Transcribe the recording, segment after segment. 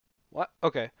What?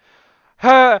 Okay.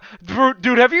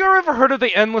 Dude, have you ever heard of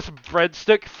the endless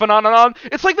breadstick phenomenon?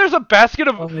 It's like there's a basket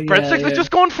of Oh yeah, breadsticks that's yeah. just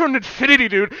going for an infinity,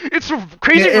 dude. It's a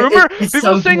Yeah, crazy rumor. it's People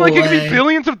so saying like it could be boy.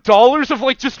 billions of dollars of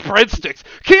like just breadsticks.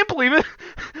 Can't believe it,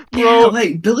 Yeah, bro.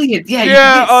 like building it. Yeah, you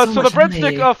can Yeah, get so so the much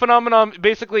breadstick money. phenomenon,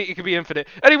 basically, it can be infinite.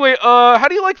 Anyway, how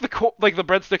do you like the like the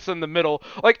breadsticks in the middle?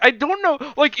 Like, I don't know.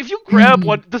 Like, if you grab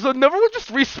one, does another one just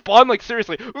respawn? Like,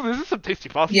 seriously, ooh, this is some tasty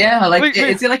pasta. Yeah, like Like,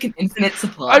 is it like an infinite I'm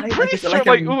supply? Like pretty is it sure, like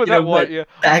a like, ooh, that a one, yeah.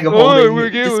 bag of Oh, holding? we're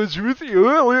getting Just with juicy.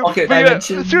 Oh, pocket but yeah,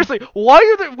 dimension. seriously, why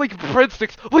are there like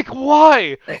breadsticks? Like,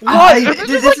 why? Like, Why? If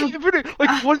it's just this like infinite,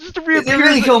 like, uh, what just they're reappears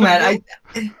really cool, in the man. middle?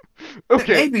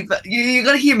 Okay, Maybe, but you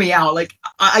gotta hear me out. Like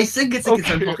I think it's like its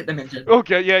own okay, pocket dimension.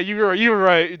 okay. Yeah, you're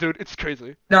right, dude. It's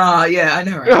crazy. Nah, yeah, I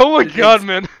know, right? Oh my god,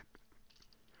 man.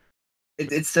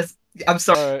 It's just I'm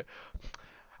sorry. Alright.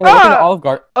 Hey, look at the Ah! Olive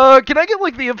Garden. Can I get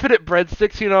like the infinite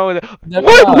breadsticks, you know? And... Never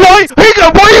What? Why? mind. Hey,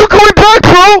 why are you going back,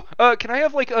 bro? Can I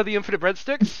have like the infinite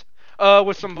breadsticks?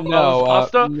 With some No,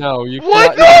 pasta? no, you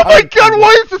What? cannot. No, You oh my cannot god, do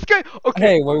that. why is this guy? Okay.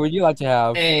 Hey, what would you like to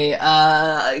have? Hey,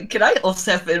 can I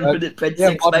also have infinite Yeah,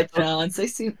 breadsticks by chance? I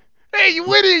see. Hey,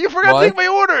 you idiot! You forgot to take What? my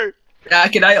order.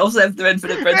 Can I also have the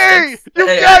infinite Hey, breadsticks? you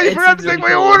guy, you It forgot to seems take really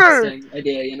my cool, order. interesting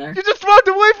idea, you know. You just walked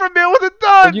away from me. I wasn't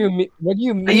What do you done. mean? What do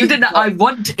you You mean? didn't. I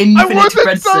want I infinite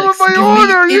wasn't done with breadsticks. my Give me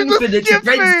order. You just infinite skipped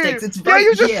me. breadsticks. It's Yeah, right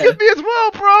you just here. skipped me as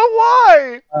well, bro.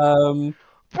 Why? Um,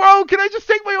 Bro, can I just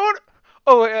take my order?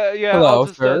 Oh, yeah, hello,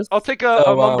 sirs. I'll take a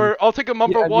So, number, I'll take a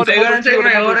yeah, number one, Are a you number gonna take two, and a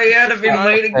my number order yet? I've been 69.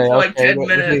 waiting okay, for like okay, 10 wait.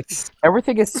 minutes.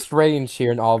 Everything is strange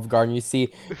here in Olive Garden. You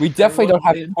see, we I definitely don't want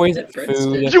have the poisoned infinite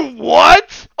breadsticks. food. You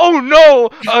what? Oh no!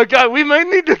 God, we might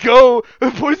need to go.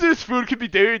 Poisonous food can be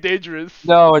very dangerous.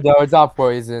 No, it's not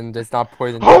poisoned. It's not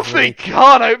poisoned Oh, easily. thank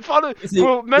God! I found it. You see,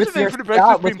 Bro, imagine with the your infinite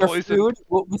breakfast with being your poisoned. food,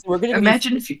 we're gonna give you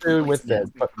Imagine free if you food with poisoned it. this,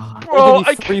 Oh my but god. we're gonna give Bro, you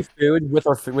free food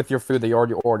with your food that you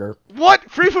already order. what?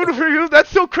 Free food for you? That's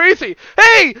so crazy.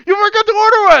 Hey, you forgot to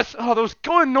order us. Oh, those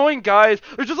annoying guys.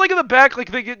 They're just like in the back,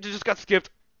 like they just got skipped.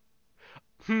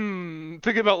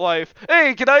 Thinking about life.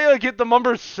 Hey, can I get the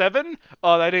number 7?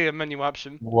 Oh, that ain't a menu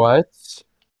option. What?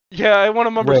 Yeah, I want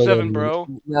a number Wait a 7, minute. bro.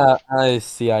 Yeah, I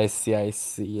see.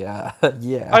 Yeah,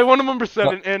 yeah. I want a number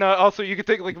No, 7, and also you can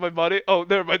take like my money. Oh,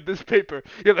 never mind. This paper.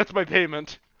 Yeah, that's my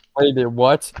payment. wait a minute.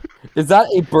 What? Is that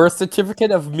a birth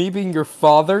certificate of me being your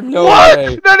father? No What?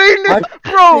 way. That ain't I'm it,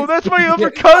 bro. That's my other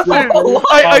the cousin. greatest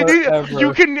I father need.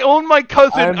 You ever. can own my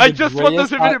cousin. I'm I the just want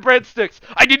those greatest. infinite breadsticks.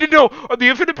 I need to know. Are the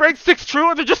infinite breadsticks true?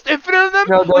 Are there just infinite of them?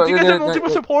 No, Like, no, do you guys have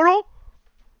multiverse portal?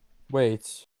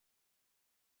 wait.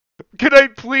 Can I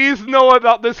please know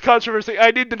about this controversy?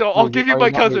 I need to know. I'll Wait, give you are my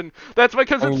you not? cousin. That's my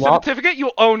Are cousin's you not? certificate.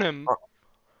 You own him.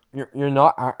 You're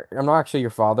not. I'm not actually your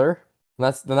father.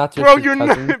 That's just Bro, your you're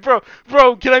cousin. not.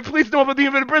 Bro, can I please know about the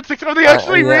infinite breadsticks? Are they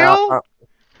actually Yeah. real?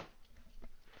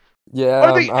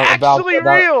 Are Yeah. they About actually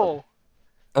real?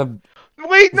 um,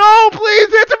 Wait, no,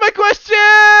 please answer my question!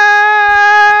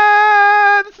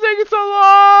 It's taking so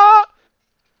long!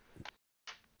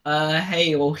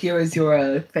 Hey, well, here is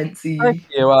your fancy. thank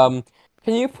you.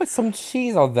 Can you put some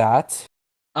cheese on that?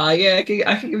 Yeah,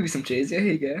 I can give you some cheese. Yeah,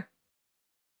 here you go.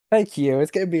 Thank you.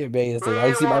 It's gonna be amazing.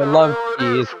 I love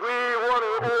cheese.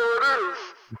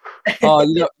 Oh,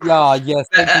 yeah, yes.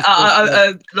 Thank you so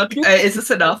much. Look, Can is this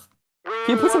enough?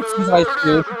 you put some cheese on my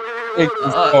food? Thank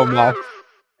you so much.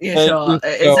 Yeah, Thank sure. you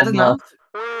Is so that much. enough?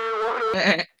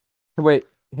 Wait,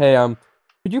 hey,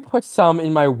 could you put some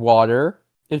in my water?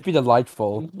 It'd be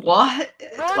delightful. What?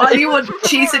 Why do you want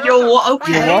cheese in your water?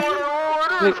 You know Okay. what?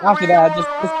 Wait, after that, just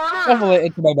shovel it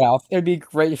into my mouth. It'd be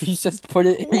great if you just put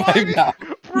it in my mouth.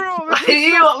 Bro, Why this do is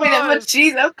you so want me to fun! put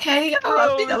cheese? Okay, Bro,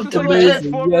 think I'll this is do like a it.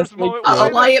 Amazing. Yes, Transformers thank moment. you.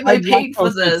 Why am I I'm paying for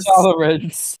lactose this?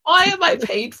 intolerant. Why am I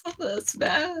paying for this,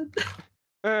 man?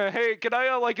 Hey, can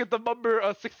I, like, get the number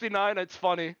 69? It's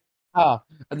funny. Ah,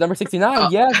 number 69. Uh,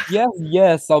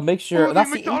 Yes. I'll make sure. Oh, the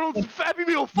McDonald's Happy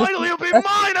Meal finally will be That's,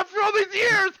 mine after all these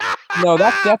years! no,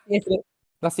 that's the infinite.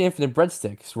 That's the infinite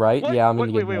breadsticks, right? What? Yeah, I'm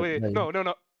gonna Wait, get wait. that.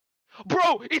 No.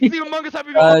 Bro, it's the Among Us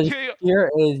Happy Meal. Uh, Okay.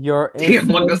 here is your The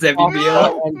Among infinite Us Happy pasta Meal.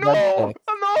 No! and No! breadsticks.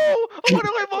 No! Why do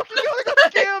I look? I got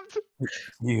scammed!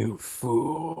 You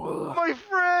fool. My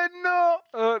friend, no!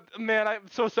 Man, I'm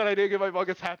so sad I didn't get my Among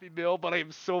Us Happy Meal, but I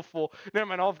am so full. Never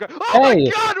mind, I've got. Oh my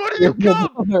Hey, god, where did your you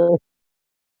come? mother.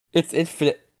 It's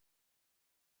infinite.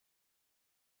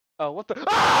 Oh, what the?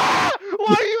 Ah!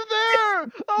 Why are you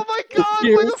there? Oh my god,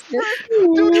 You're why the frick?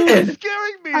 Dude, you're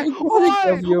scaring me! I wanna Why?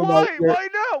 give you my Why? Why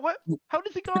now? What? How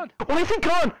is he gone? Why is he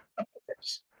gone?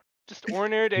 Just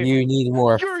ordinary day. You need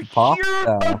more You're pasta. here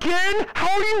again? How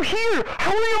are you here?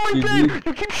 How are you on my bed?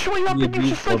 You keep showing up and you're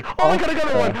just like, oh, I gotta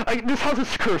get one. This house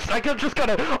is cursed. I'm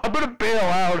gonna bail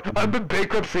out. I'm in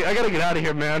bankruptcy. I gotta get out of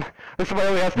here, man. That's my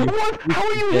only ask. What? How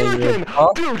are you here again?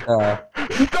 Dude,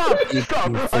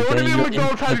 stop. I ordered you a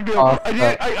McDonald's Happy Meal.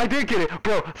 I didn't get it.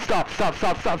 Bro, stop.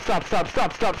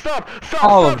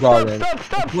 Olive Garden.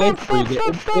 Wait for you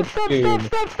to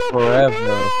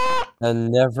forever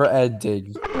and never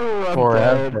ending.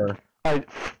 Forever.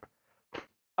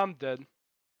 I'm dead.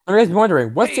 You guys be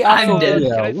wondering, what's the actual video?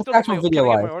 Can I What's still the actual get video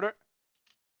my like? order?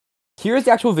 Here's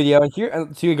the actual video, and here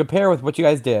so you can compare with what you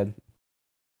guys did.